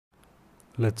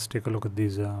Let's take a look at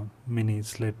these mini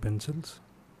slate pencils.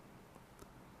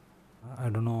 I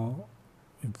don't know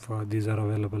if these are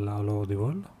available all over the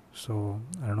world, so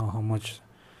I don't know how much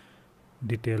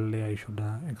detailedly I should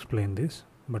explain this,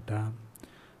 but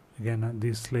again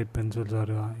these slate pencils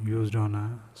are used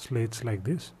on slates like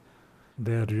this.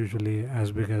 They are usually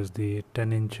as big as the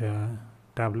 10-inch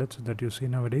tablets that you see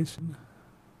nowadays.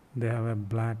 They have a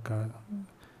black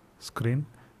screen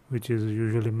which is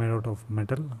usually made out of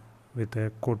metal with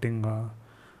a coating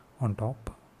on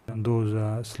top. On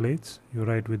those slates you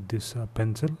write with this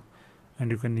pencil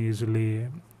and you can easily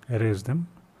erase them.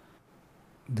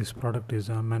 This product is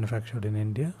manufactured in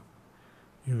India.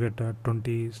 You get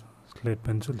 20 slate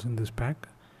pencils in this pack.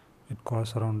 It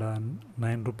costs around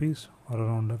 9 rupees or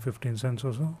around 15 cents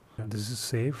or so. This is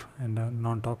safe and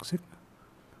non-toxic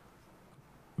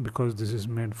because this is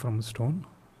made from stone.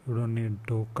 You don't need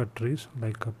to cut trees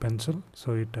like a pencil,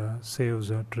 so it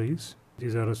saves trees.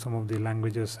 These are some of the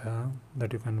languages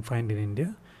that you can find in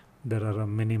India. There are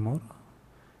many more.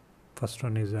 First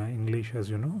one is English, as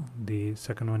you know. The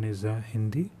second one is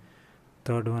Hindi.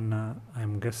 Third one,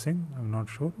 I'm guessing, I'm not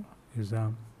sure, is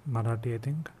Marathi, I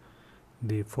think.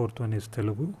 The fourth one is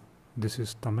Telugu. This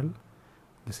is Tamil.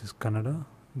 This is Kannada.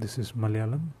 This is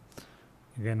Malayalam.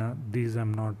 Again, these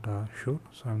I'm not sure,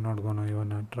 so I'm not gonna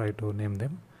even try to name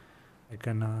them. I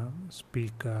can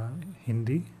speak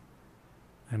Hindi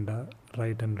and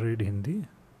write and read Hindi.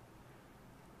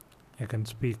 I can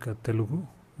speak Telugu,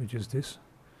 which is this.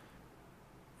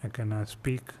 I can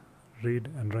speak, read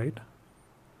and write.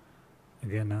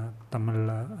 Again, Tamil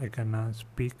I can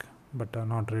speak but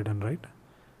not read and write.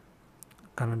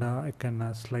 Kannada I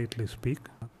can slightly speak.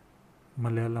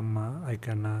 Malayalam I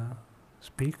can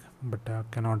speak but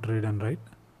cannot read and write.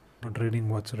 Not reading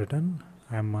what's written.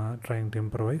 I am trying to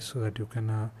improvise so that you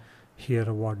can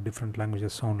hear what different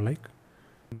languages sound like.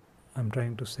 I'm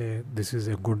trying to say this is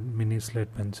a good mini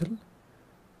slate pencil,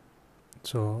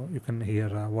 so you can hear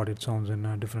what it sounds in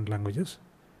different languages.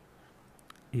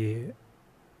 ये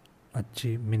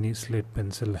अच्छी mini slate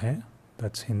pencil है,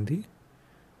 that's Hindi.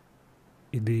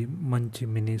 ఇది మంచి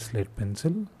mini slate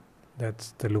pencil, that's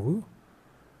Telugu.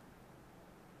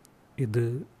 இது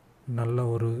நல்ல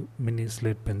ஒரு mini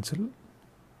slate pencil,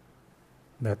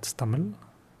 that's Tamil.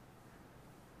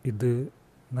 இது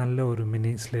நல்ல ஒரு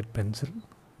mini slate pencil,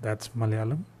 that's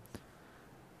Malayalam.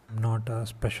 I'm not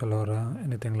special or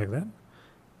anything like that.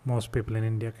 Most people in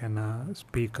India can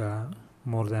speak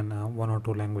more than one or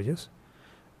two languages.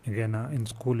 Again, in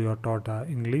school you are taught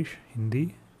English, Hindi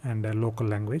and a local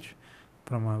language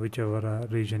from whichever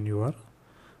region you are.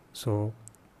 So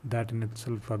that in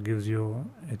itself gives you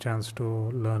a chance to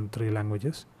learn 3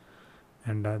 languages.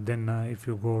 And then if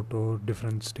you go to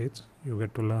different states, you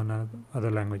get to learn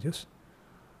other languages.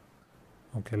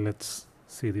 Okay, let's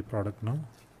see the product now.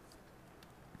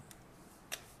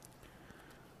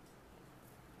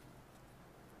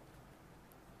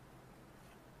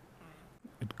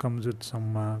 It comes with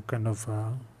some kind of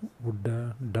wood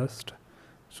dust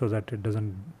so that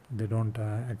they don't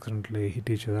accidentally hit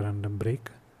each other and break.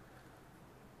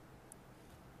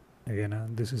 Again,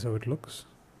 this is how it looks.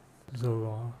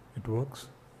 So it works.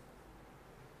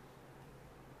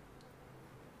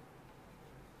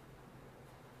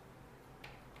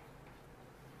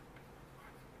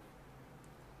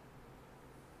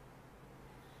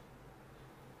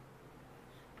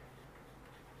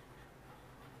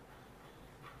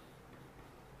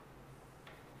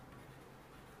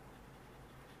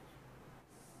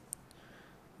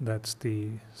 That's the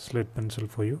slate pencil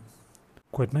for you.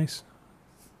 Quite nice.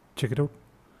 Check it out.